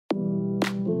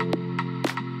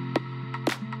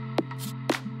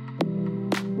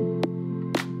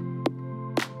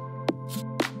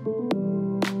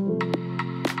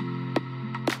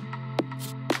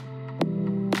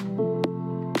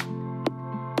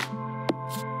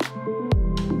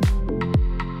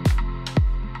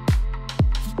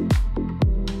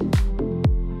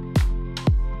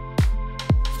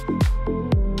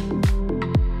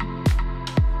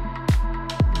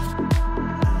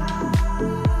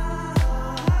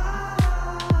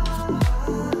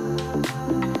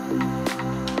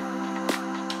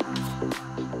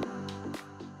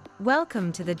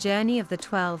Welcome to the journey of the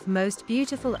 12 most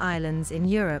beautiful islands in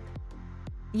Europe.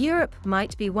 Europe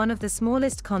might be one of the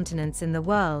smallest continents in the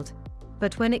world,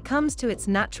 but when it comes to its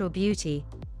natural beauty,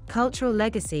 cultural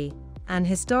legacy, and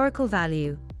historical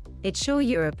value, it's sure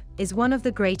Europe is one of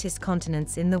the greatest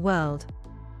continents in the world.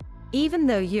 Even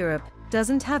though Europe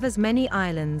doesn't have as many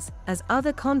islands as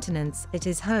other continents, it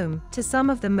is home to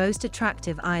some of the most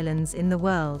attractive islands in the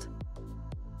world.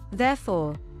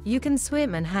 Therefore, you can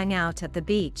swim and hang out at the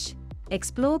beach,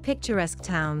 explore picturesque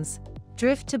towns,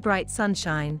 drift to bright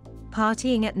sunshine,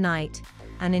 partying at night,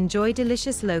 and enjoy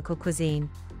delicious local cuisine.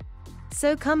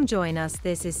 So come join us.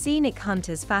 This is Scenic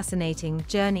Hunter's fascinating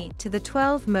journey to the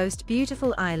 12 most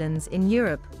beautiful islands in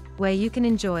Europe, where you can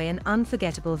enjoy an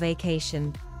unforgettable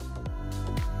vacation.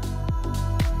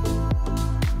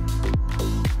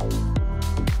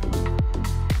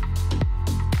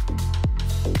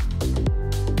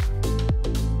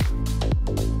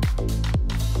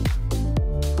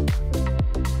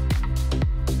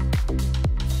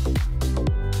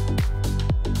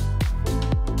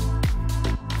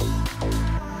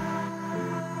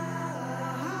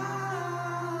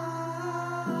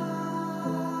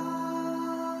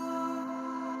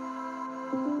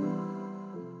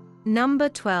 Number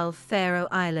 12. Faroe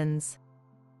Islands.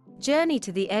 Journey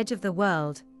to the edge of the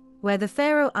world, where the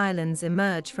Faroe Islands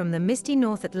emerge from the misty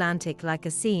North Atlantic like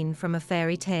a scene from a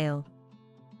fairy tale.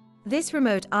 This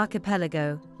remote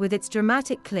archipelago, with its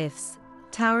dramatic cliffs,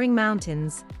 towering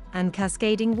mountains, and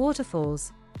cascading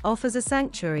waterfalls, offers a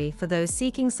sanctuary for those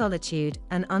seeking solitude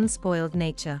and unspoiled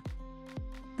nature.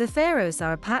 The Faroes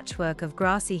are a patchwork of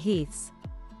grassy heaths,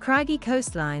 craggy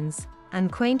coastlines, and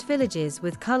quaint villages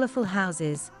with colorful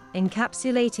houses,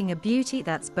 encapsulating a beauty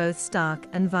that's both stark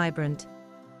and vibrant.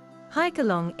 Hike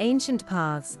along ancient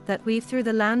paths that weave through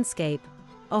the landscape,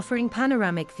 offering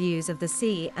panoramic views of the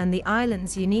sea and the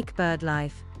island's unique bird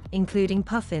life, including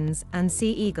puffins and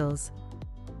sea eagles.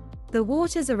 The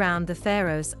waters around the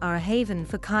Faroes are a haven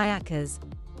for kayakers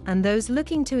and those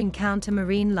looking to encounter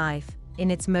marine life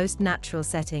in its most natural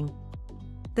setting.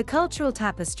 The cultural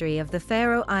tapestry of the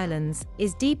Faroe Islands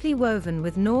is deeply woven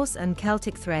with Norse and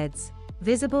Celtic threads,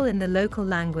 visible in the local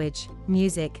language,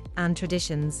 music, and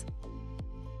traditions.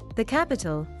 The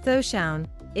capital, Tórshavn,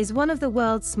 is one of the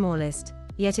world's smallest,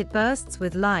 yet it bursts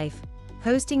with life,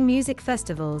 hosting music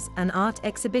festivals and art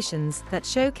exhibitions that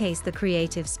showcase the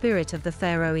creative spirit of the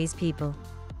Faroese people.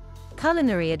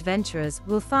 Culinary adventurers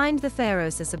will find the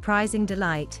Faroes a surprising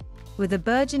delight, with a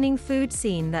burgeoning food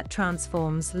scene that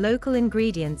transforms local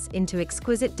ingredients into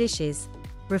exquisite dishes,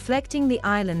 reflecting the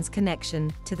island's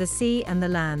connection to the sea and the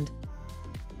land.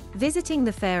 Visiting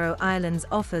the Faroe Islands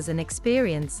offers an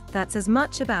experience that's as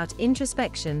much about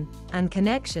introspection and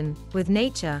connection with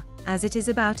nature as it is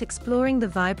about exploring the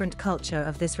vibrant culture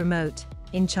of this remote,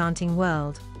 enchanting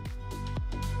world.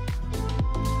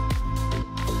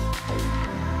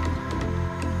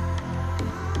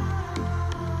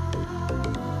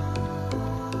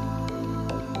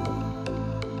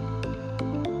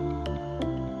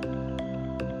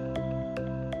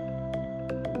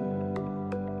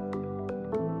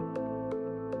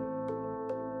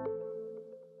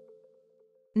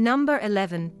 Number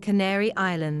 11. Canary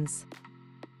Islands.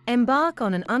 Embark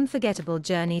on an unforgettable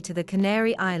journey to the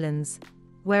Canary Islands,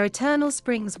 where eternal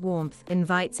spring's warmth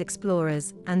invites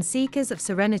explorers and seekers of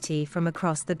serenity from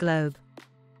across the globe.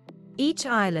 Each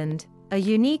island, a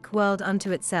unique world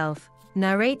unto itself,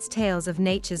 narrates tales of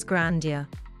nature's grandeur.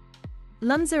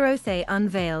 Lanzarote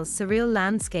unveils surreal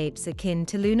landscapes akin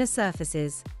to lunar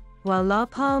surfaces, while La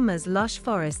Palma's lush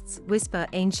forests whisper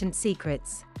ancient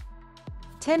secrets.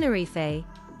 Tenerife,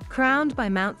 crowned by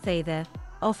Mount Theide,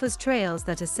 offers trails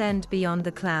that ascend beyond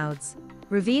the clouds,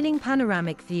 revealing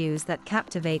panoramic views that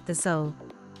captivate the soul.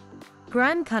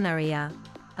 Gran Canaria,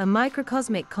 a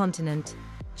microcosmic continent,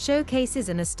 showcases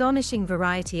an astonishing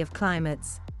variety of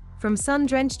climates, from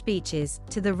sun-drenched beaches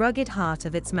to the rugged heart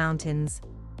of its mountains.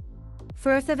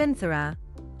 Fuerteventura,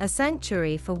 a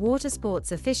sanctuary for water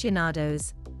sports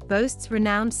aficionados, boasts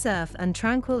renowned surf and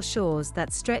tranquil shores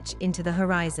that stretch into the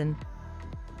horizon.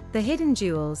 The hidden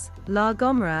jewels, La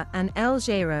Gomera and El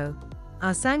Hierro,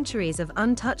 are sanctuaries of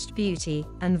untouched beauty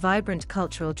and vibrant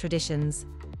cultural traditions.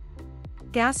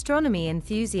 Gastronomy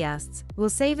enthusiasts will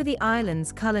savor the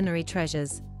island's culinary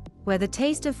treasures, where the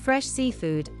taste of fresh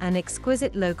seafood and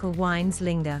exquisite local wines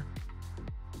linger.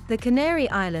 The Canary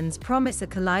Islands promise a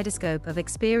kaleidoscope of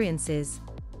experiences,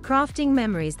 crafting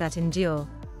memories that endure,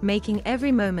 making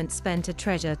every moment spent a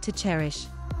treasure to cherish.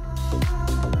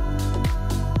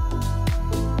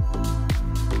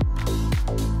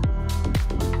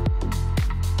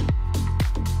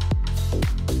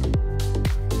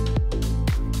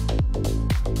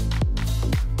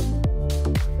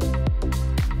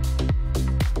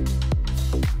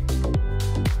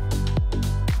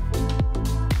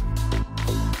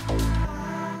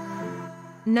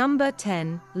 Number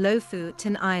 10.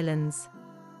 Lofoten Islands.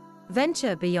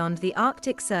 Venture beyond the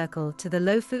Arctic Circle to the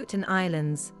Lofoten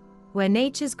Islands, where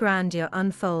nature's grandeur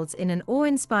unfolds in an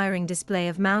awe-inspiring display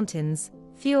of mountains,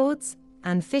 fjords,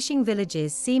 and fishing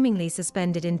villages seemingly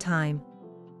suspended in time.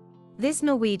 This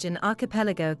Norwegian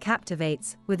archipelago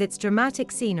captivates with its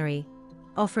dramatic scenery,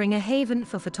 offering a haven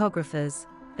for photographers,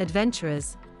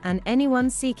 adventurers, and anyone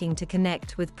seeking to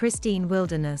connect with pristine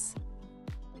wilderness.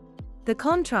 The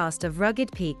contrast of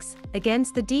rugged peaks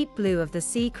against the deep blue of the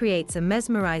sea creates a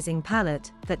mesmerizing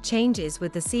palette that changes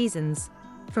with the seasons,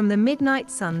 from the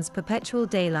midnight sun's perpetual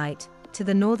daylight to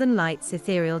the northern lights'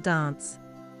 ethereal dance.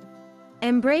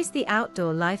 Embrace the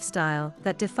outdoor lifestyle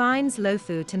that defines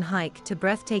Lofoten, hike to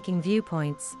breathtaking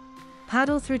viewpoints,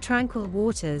 paddle through tranquil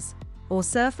waters, or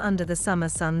surf under the summer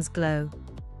sun's glow.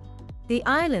 The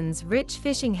island's rich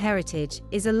fishing heritage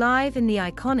is alive in the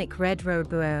iconic red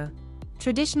rorbuer,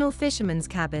 traditional fishermen's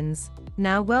cabins,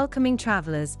 now welcoming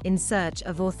travelers in search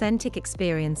of authentic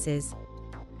experiences.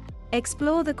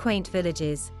 Explore the quaint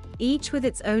villages, each with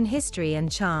its own history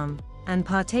and charm, and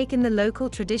partake in the local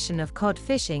tradition of cod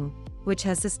fishing, which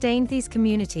has sustained these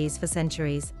communities for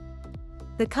centuries.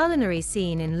 The culinary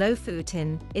scene in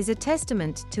Lofoten is a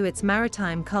testament to its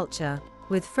maritime culture,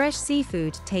 with fresh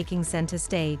seafood taking center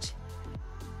stage.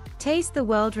 Taste the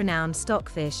world-renowned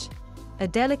stockfish, a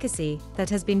delicacy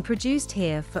that has been produced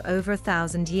here for over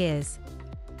 1,000 years.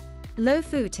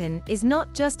 Lofoten is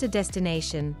not just a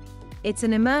destination, it's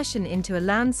an immersion into a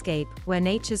landscape where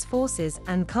nature's forces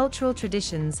and cultural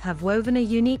traditions have woven a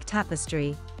unique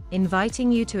tapestry,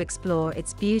 inviting you to explore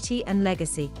its beauty and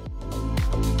legacy.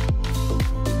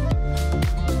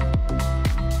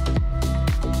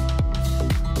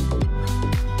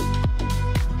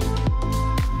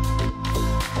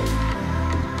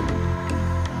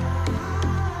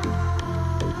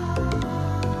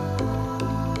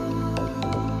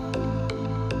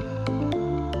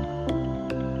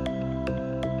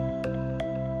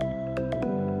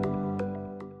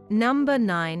 Number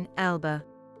 9. Elba.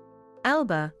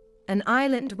 Elba, an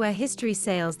island where history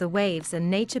sails the waves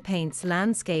and nature paints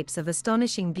landscapes of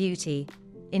astonishing beauty,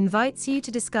 invites you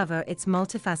to discover its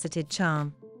multifaceted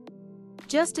charm.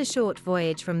 Just a short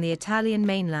voyage from the Italian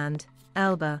mainland,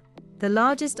 Elba, the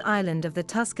largest island of the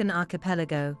Tuscan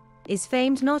archipelago, is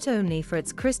famed not only for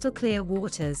its crystal-clear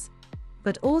waters,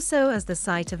 but also as the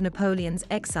site of Napoleon's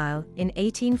exile in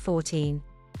 1814.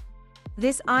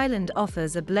 This island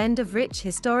offers a blend of rich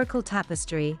historical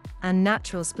tapestry and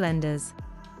natural splendors.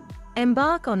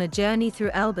 Embark on a journey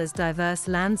through Elba's diverse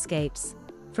landscapes,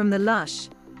 from the lush,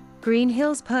 green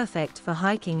hills perfect for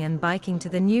hiking and biking to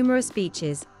the numerous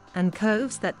beaches and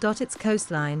coves that dot its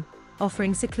coastline,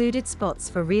 offering secluded spots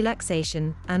for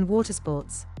relaxation and water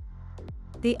sports.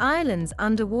 The island's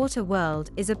underwater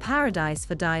world is a paradise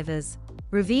for divers,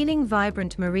 revealing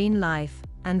vibrant marine life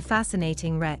and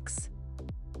fascinating wrecks.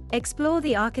 Explore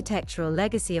the architectural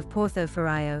legacy of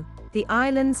Portoferraio, the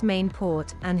island's main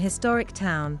port and historic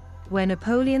town, where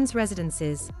Napoleon's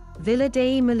residences, Villa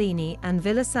dei Mulini and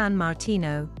Villa San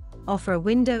Martino, offer a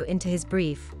window into his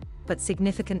brief but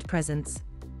significant presence.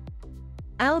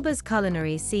 Elba's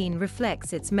culinary scene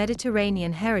reflects its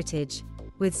Mediterranean heritage,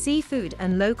 with seafood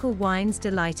and local wines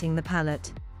delighting the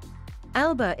palate.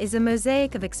 Elba is a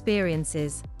mosaic of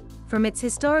experiences, from its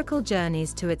historical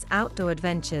journeys to its outdoor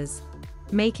adventures,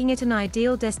 making it an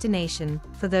ideal destination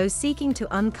for those seeking to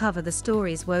uncover the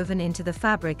stories woven into the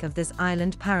fabric of this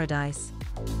island paradise.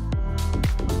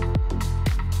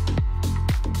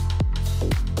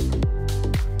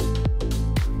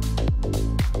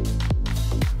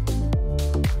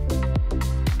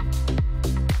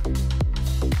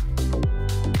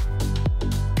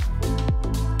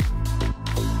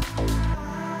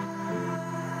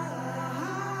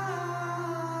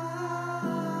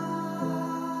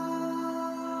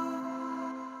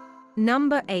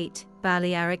 Number 8.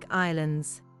 Balearic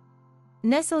Islands.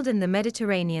 Nestled in the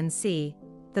Mediterranean Sea,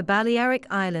 the Balearic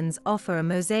Islands offer a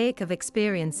mosaic of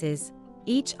experiences,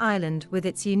 each island with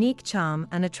its unique charm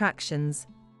and attractions.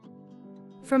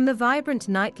 From the vibrant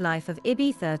nightlife of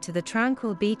Ibiza to the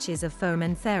tranquil beaches of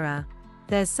Formentera,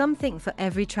 there's something for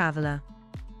every traveler.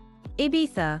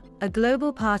 Ibiza, a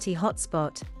global party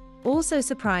hotspot, also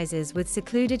surprises with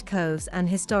secluded coves and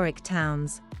historic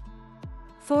towns.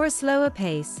 For a slower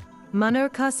pace,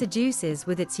 Menorca seduces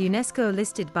with its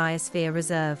UNESCO-listed biosphere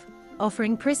reserve,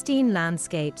 offering pristine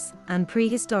landscapes and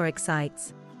prehistoric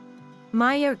sites.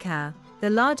 Mallorca, the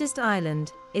largest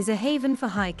island, is a haven for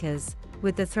hikers,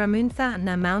 with the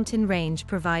Tramuntana mountain range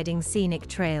providing scenic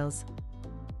trails.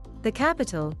 The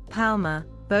capital, Palma,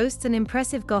 boasts an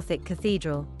impressive Gothic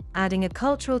cathedral, adding a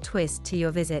cultural twist to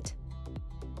your visit.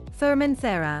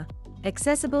 Formentera,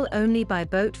 accessible only by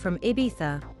boat from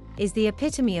Ibiza, is the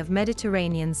epitome of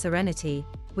Mediterranean serenity,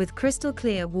 with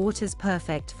crystal-clear waters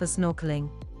perfect for snorkeling.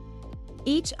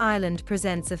 Each island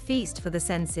presents a feast for the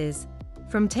senses,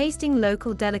 from tasting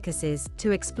local delicacies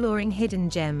to exploring hidden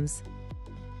gems.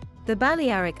 The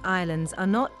Balearic Islands are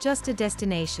not just a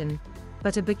destination,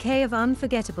 but a bouquet of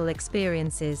unforgettable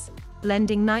experiences,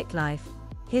 blending nightlife,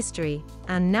 history,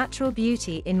 and natural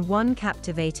beauty in one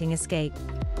captivating escape.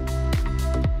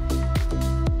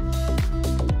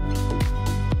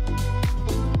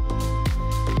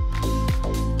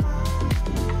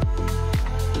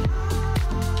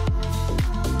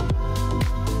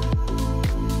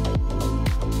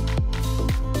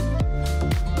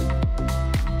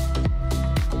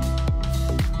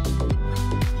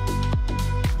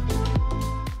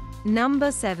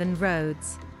 Number 7.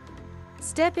 Rhodes.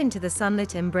 Step into the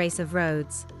sunlit embrace of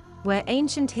Rhodes, where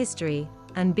ancient history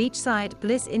and beachside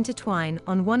bliss intertwine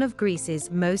on one of Greece's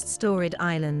most storied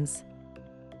islands.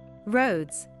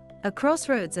 Rhodes, a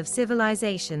crossroads of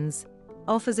civilizations,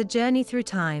 offers a journey through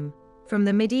time, from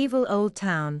the medieval Old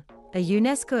Town, a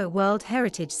UNESCO World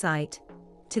Heritage Site,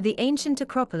 to the ancient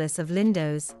Acropolis of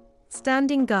Lindos,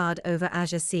 standing guard over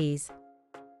azure seas.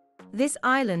 This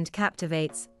island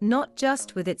captivates not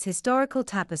just with its historical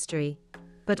tapestry,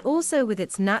 but also with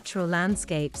its natural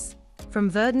landscapes, from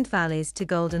verdant valleys to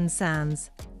golden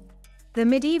sands. The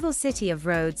medieval city of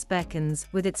Rhodes beckons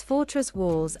with its fortress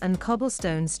walls and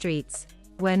cobblestone streets,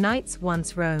 where knights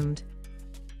once roamed.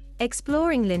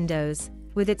 Exploring Lindos,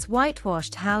 with its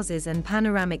whitewashed houses and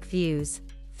panoramic views,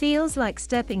 feels like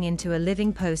stepping into a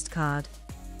living postcard.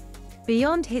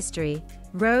 Beyond history,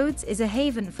 Rhodes is a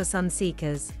haven for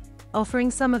sunseekers,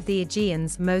 offering some of the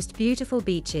Aegean's most beautiful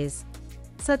beaches,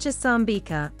 such as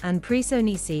Sambica and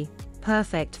Prisonisi,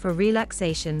 perfect for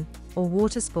relaxation or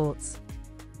water sports.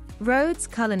 Rhodes'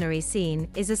 culinary scene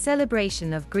is a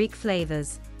celebration of Greek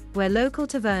flavors, where local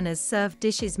tavernas serve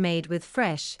dishes made with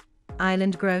fresh,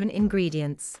 island-grown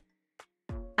ingredients.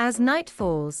 As night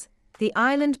falls, the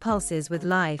island pulses with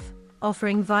life,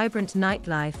 offering vibrant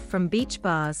nightlife from beach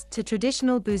bars to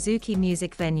traditional bouzouki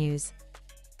music venues.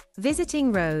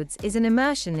 Visiting Rhodes is an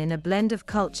immersion in a blend of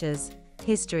cultures,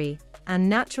 history, and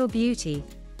natural beauty,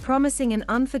 promising an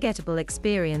unforgettable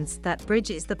experience that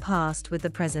bridges the past with the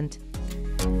present.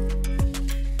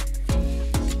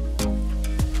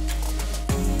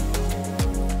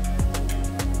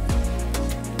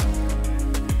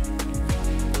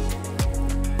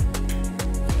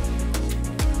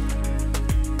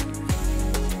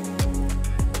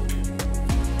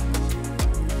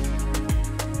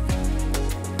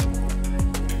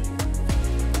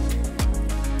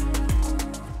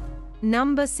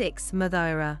 Number 6.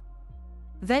 Madeira.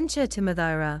 Venture to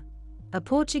Madeira, a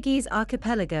Portuguese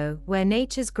archipelago where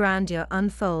nature's grandeur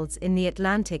unfolds in the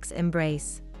Atlantic's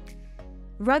embrace.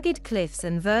 Rugged cliffs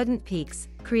and verdant peaks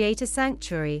create a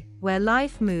sanctuary where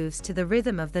life moves to the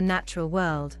rhythm of the natural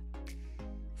world.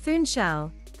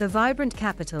 Funchal, the vibrant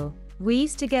capital,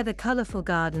 weaves together colorful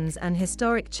gardens and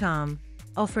historic charm,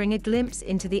 offering a glimpse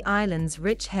into the island's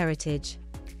rich heritage.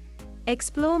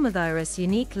 Explore Madeira's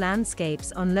unique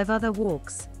landscapes on Levada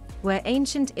walks, where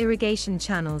ancient irrigation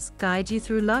channels guide you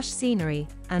through lush scenery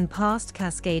and past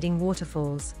cascading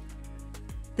waterfalls.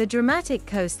 The dramatic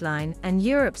coastline and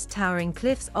Europe's towering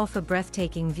cliffs offer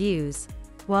breathtaking views,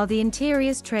 while the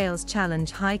interior's trails challenge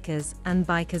hikers and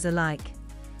bikers alike.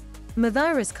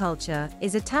 Madeira's culture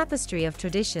is a tapestry of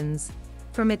traditions,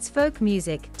 from its folk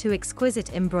music to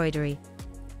exquisite embroidery.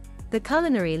 The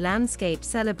culinary landscape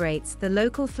celebrates the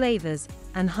local flavors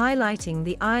and highlighting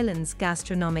the island's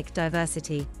gastronomic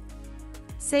diversity.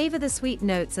 Savor the sweet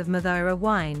notes of Madeira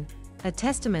wine, a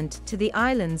testament to the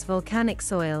island's volcanic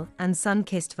soil and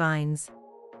sun-kissed vines.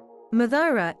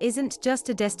 Madeira isn't just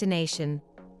a destination,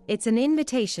 it's an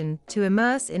invitation to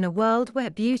immerse in a world where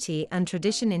beauty and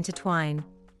tradition intertwine,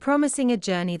 promising a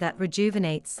journey that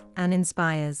rejuvenates and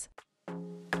inspires.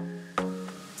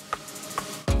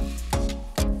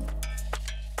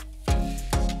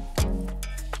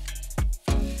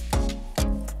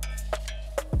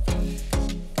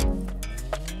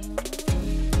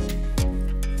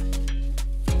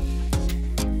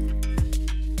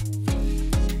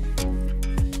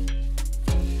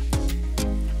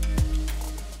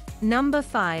 Number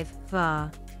 5.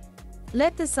 Hvar.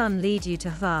 Let the sun lead you to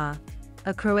Hvar,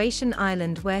 a Croatian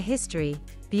island where history,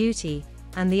 beauty,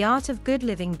 and the art of good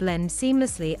living blend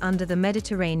seamlessly under the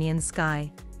Mediterranean sky.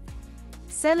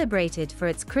 Celebrated for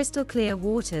its crystal-clear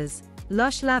waters,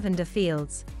 lush lavender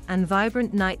fields, and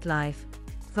vibrant nightlife,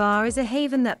 Hvar is a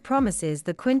haven that promises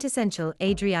the quintessential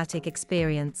Adriatic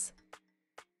experience.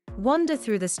 Wander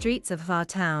through the streets of Var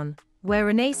town, where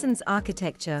Renaissance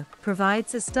architecture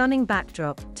provides a stunning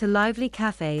backdrop to lively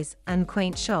cafes and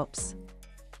quaint shops.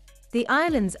 The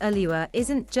island's allure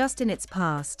isn't just in its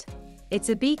past. It's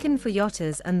a beacon for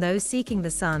yachters and those seeking the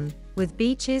sun, with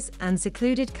beaches and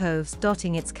secluded coves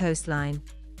dotting its coastline.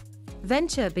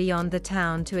 Venture beyond the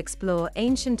town to explore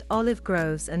ancient olive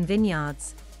groves and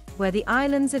vineyards, where the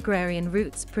island's agrarian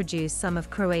roots produce some of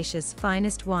Croatia's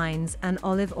finest wines and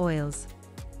olive oils.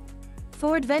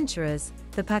 For adventurers,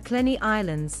 the Pakleni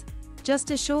Islands,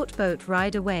 just a short boat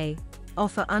ride away,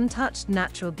 offer untouched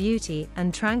natural beauty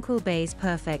and tranquil bays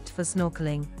perfect for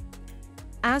snorkeling.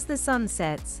 As the sun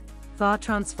sets, Var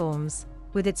transforms,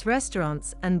 with its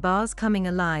restaurants and bars coming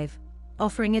alive,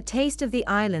 offering a taste of the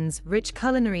island's rich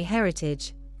culinary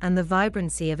heritage and the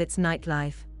vibrancy of its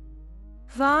nightlife.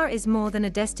 Var is more than a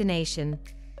destination.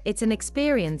 It's an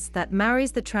experience that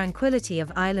marries the tranquility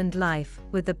of island life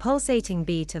with the pulsating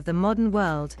beat of the modern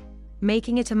world,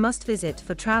 making it a must-visit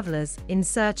for travelers in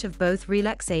search of both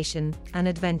relaxation and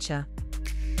adventure.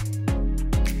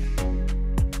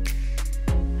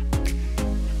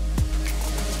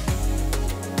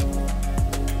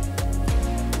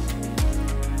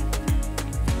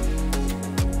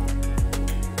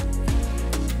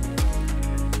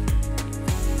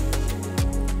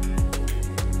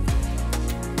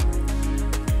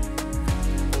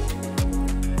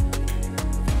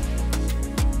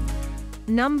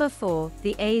 Number 4.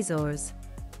 The Azores.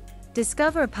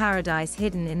 Discover a paradise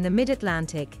hidden in the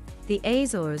mid-Atlantic, the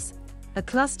Azores, a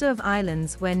cluster of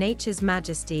islands where nature's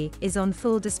majesty is on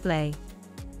full display.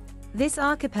 This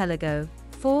archipelago,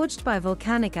 forged by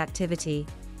volcanic activity,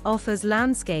 offers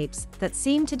landscapes that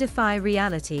seem to defy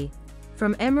reality,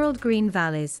 from emerald green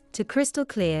valleys to crystal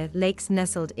clear lakes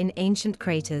nestled in ancient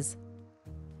craters.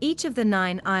 Each of the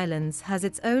 9 islands has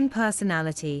its own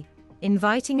personality,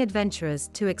 inviting adventurers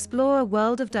to explore a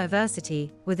world of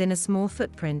diversity within a small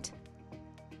footprint.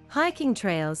 Hiking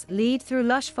trails lead through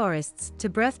lush forests to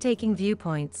breathtaking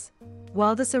viewpoints,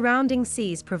 while the surrounding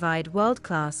seas provide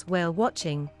world-class whale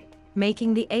watching,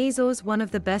 making the Azores one of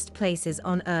the best places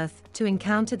on Earth to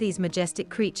encounter these majestic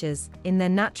creatures in their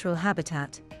natural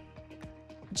habitat.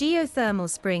 Geothermal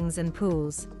springs and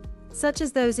pools, such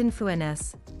as those in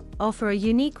Fuenes, offer a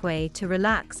unique way to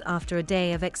relax after a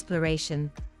day of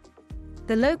exploration.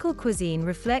 The local cuisine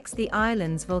reflects the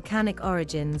island's volcanic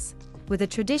origins, with a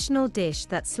traditional dish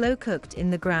that's slow-cooked in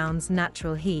the ground's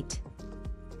natural heat.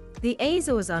 The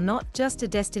Azores are not just a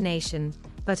destination,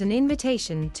 but an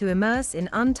invitation to immerse in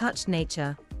untouched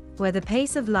nature, where the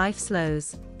pace of life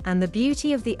slows, and the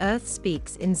beauty of the earth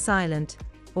speaks in silent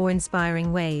or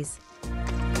inspiring ways.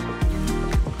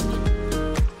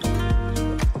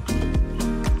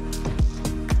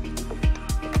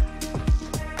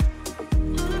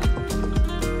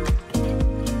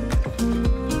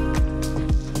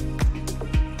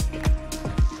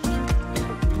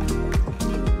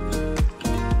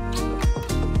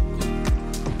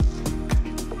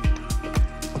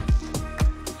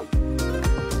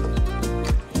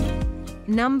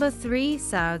 Number 3.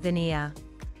 Sardinia.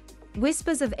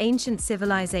 Whispers of ancient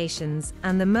civilizations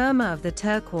and the murmur of the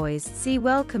turquoise sea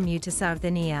welcome you to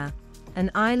Sardinia, an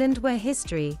island where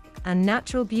history and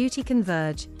natural beauty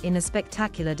converge in a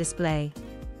spectacular display.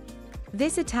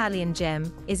 This Italian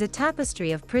gem is a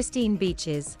tapestry of pristine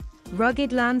beaches,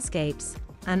 rugged landscapes,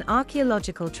 and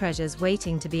archaeological treasures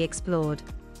waiting to be explored.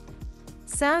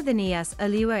 Sardinia's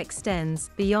allure extends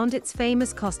beyond its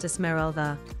famous Costa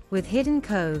Smeralda, with hidden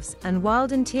coves and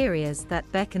wild interiors that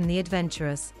beckon the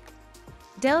adventurous.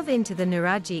 Delve into the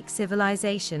Nuragic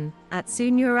civilization at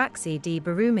Sunuraxi di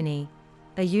Barumani,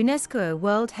 a UNESCO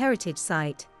World Heritage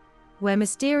Site, where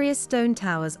mysterious stone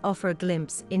towers offer a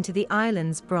glimpse into the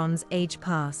island's Bronze Age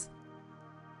past.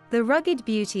 The rugged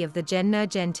beauty of the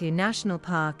Gennargentu National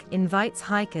Park invites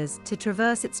hikers to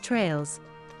traverse its trails,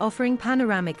 offering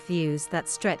panoramic views that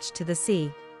stretch to the sea.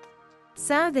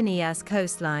 Sardinia's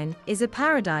coastline is a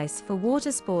paradise for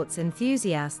water sports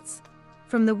enthusiasts,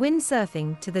 from the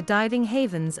windsurfing to the diving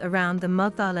havens around the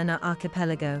Magdalena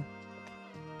archipelago.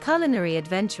 Culinary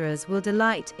adventurers will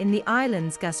delight in the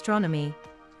island's gastronomy,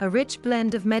 a rich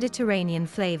blend of Mediterranean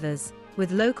flavors,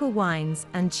 with local wines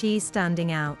and cheese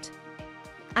standing out.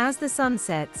 As the sun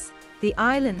sets, the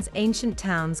island's ancient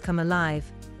towns come alive,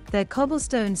 their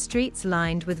cobblestone streets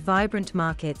lined with vibrant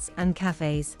markets and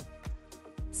cafes.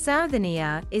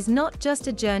 Sardinia is not just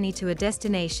a journey to a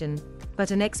destination,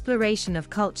 but an exploration of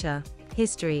culture,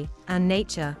 history, and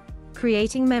nature,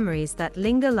 creating memories that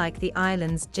linger like the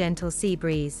island's gentle sea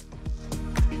breeze.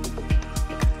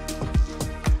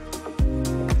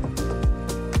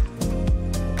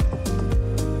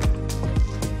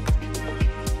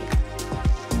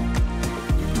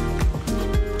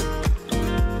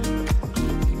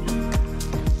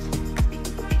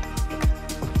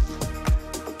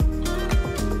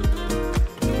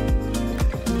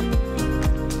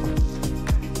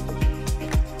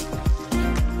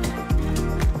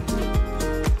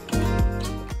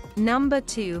 Number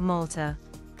 2. Malta.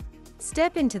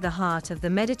 Step into the heart of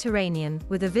the Mediterranean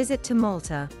with a visit to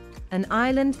Malta, an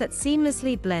island that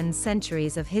seamlessly blends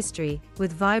centuries of history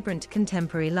with vibrant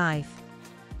contemporary life.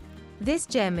 This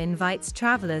gem invites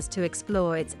travelers to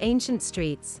explore its ancient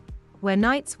streets, where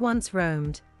knights once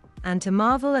roamed, and to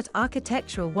marvel at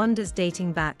architectural wonders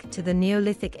dating back to the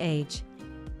Neolithic age.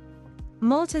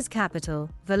 Malta's capital,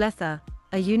 Valletta,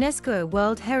 a UNESCO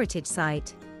World Heritage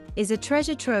Site, is a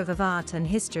treasure trove of art and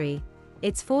history,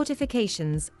 its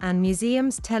fortifications and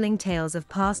museums telling tales of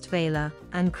past valor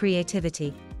and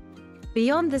creativity.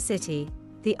 Beyond the city,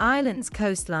 the island's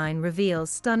coastline reveals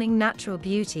stunning natural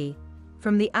beauty,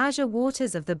 from the azure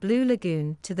waters of the Blue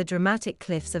Lagoon to the dramatic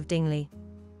cliffs of Dingley.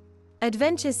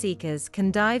 Adventure seekers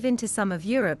can dive into some of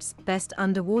Europe's best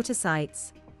underwater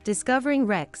sites, discovering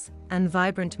wrecks and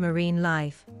vibrant marine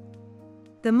life.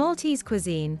 The Maltese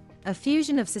cuisine, a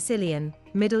fusion of Sicilian,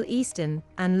 Middle Eastern,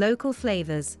 and local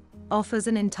flavors, offers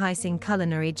an enticing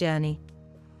culinary journey.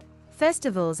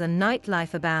 Festivals and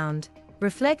nightlife abound,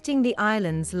 reflecting the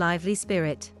island's lively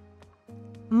spirit.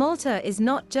 Malta is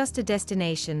not just a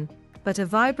destination, but a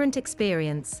vibrant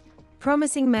experience,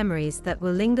 promising memories that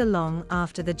will linger long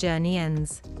after the journey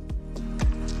ends.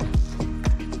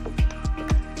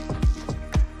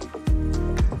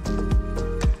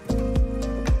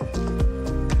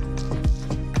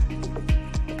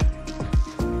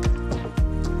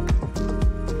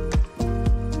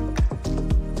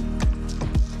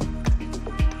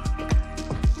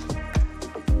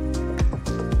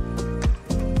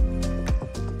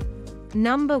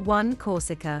 Number 1.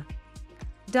 Corsica.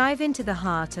 Dive into the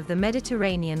heart of the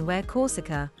Mediterranean where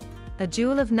Corsica, a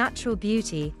jewel of natural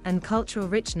beauty and cultural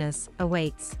richness,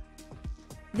 awaits.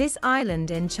 This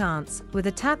island enchants with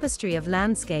a tapestry of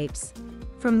landscapes,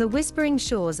 from the whispering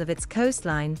shores of its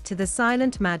coastline to the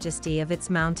silent majesty of its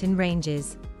mountain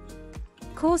ranges.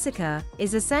 Corsica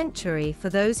is a sanctuary for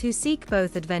those who seek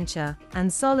both adventure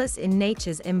and solace in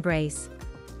nature's embrace.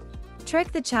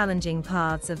 Trek the challenging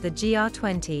paths of the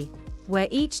GR20, where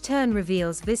each turn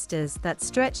reveals vistas that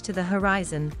stretch to the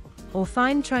horizon, or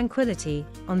find tranquility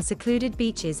on secluded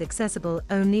beaches accessible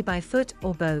only by foot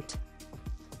or boat.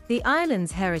 The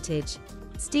island's heritage,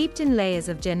 steeped in layers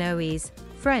of Genoese,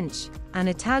 French, and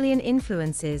Italian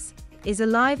influences, is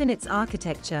alive in its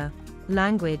architecture,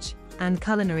 language, and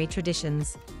culinary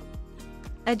traditions.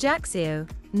 Ajaccio,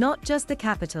 not just the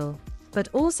capital, but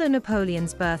also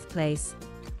Napoleon's birthplace,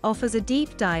 offers a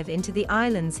deep dive into the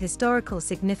island's historical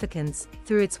significance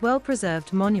through its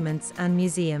well-preserved monuments and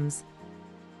museums.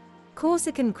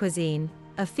 Corsican cuisine,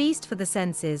 a feast for the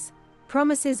senses,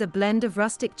 promises a blend of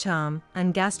rustic charm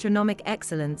and gastronomic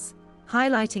excellence,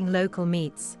 highlighting local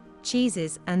meats,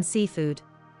 cheeses, and seafood.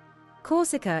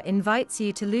 Corsica invites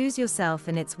you to lose yourself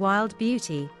in its wild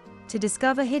beauty, to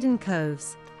discover hidden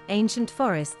coves, ancient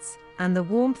forests, and the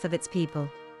warmth of its people.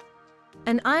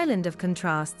 An island of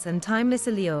contrasts and timeless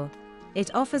allure,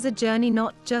 it offers a journey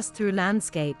not just through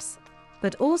landscapes,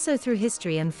 but also through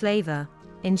history and flavor,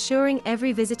 ensuring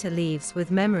every visitor leaves with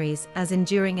memories as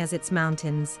enduring as its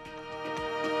mountains.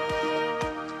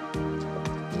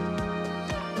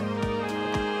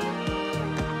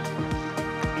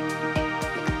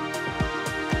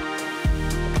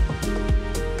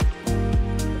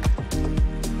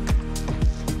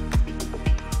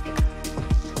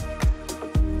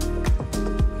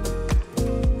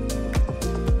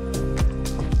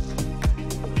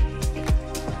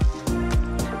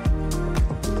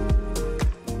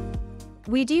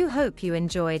 We do hope you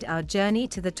enjoyed our journey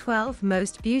to the 12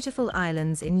 most beautiful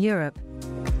islands in Europe.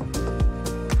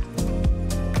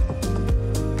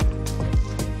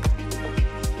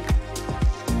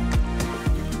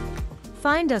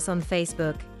 Find us on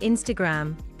Facebook,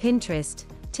 Instagram, Pinterest,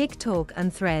 TikTok,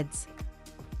 and Threads.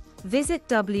 Visit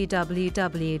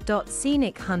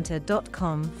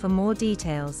www.scenichunter.com for more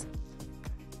details.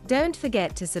 Don't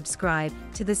forget to subscribe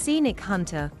to The Scenic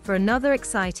Hunter for another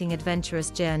exciting adventurous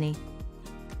journey.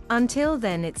 Until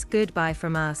then, it's goodbye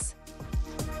from us.